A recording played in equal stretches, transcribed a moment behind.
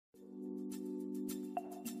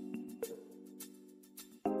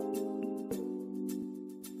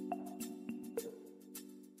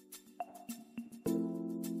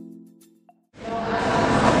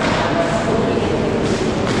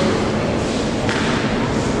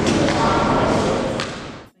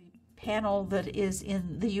panel that is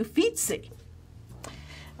in the Uffizi.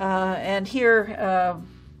 And here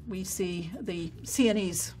we see the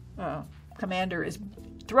Sienese commander is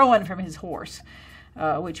thrown from his horse,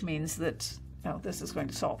 which means that this is going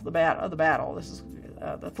to solve the battle. This is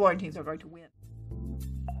the Florentines are going to win.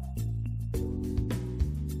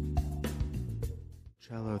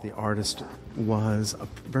 Uccello, the artist, was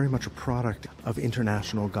very much a product of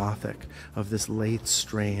international Gothic, of this late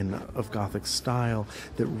strain of Gothic style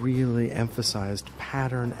that really emphasized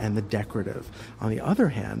pattern and the decorative. On the other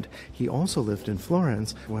hand, he also lived in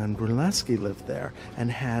Florence when Brunelleschi lived there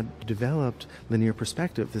and had developed linear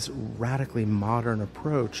perspective, this radically modern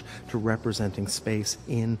approach to representing space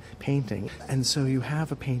in painting. And so you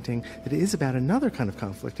have a painting that is about another kind of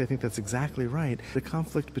conflict. I think that's exactly right. The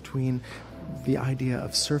conflict between the idea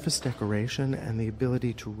of surface decoration and the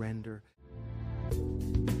ability to render.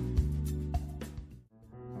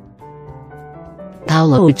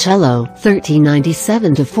 Paolo Uccello,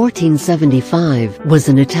 1397 to 1475, was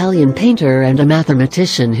an Italian painter and a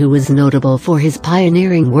mathematician who was notable for his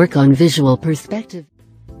pioneering work on visual perspective.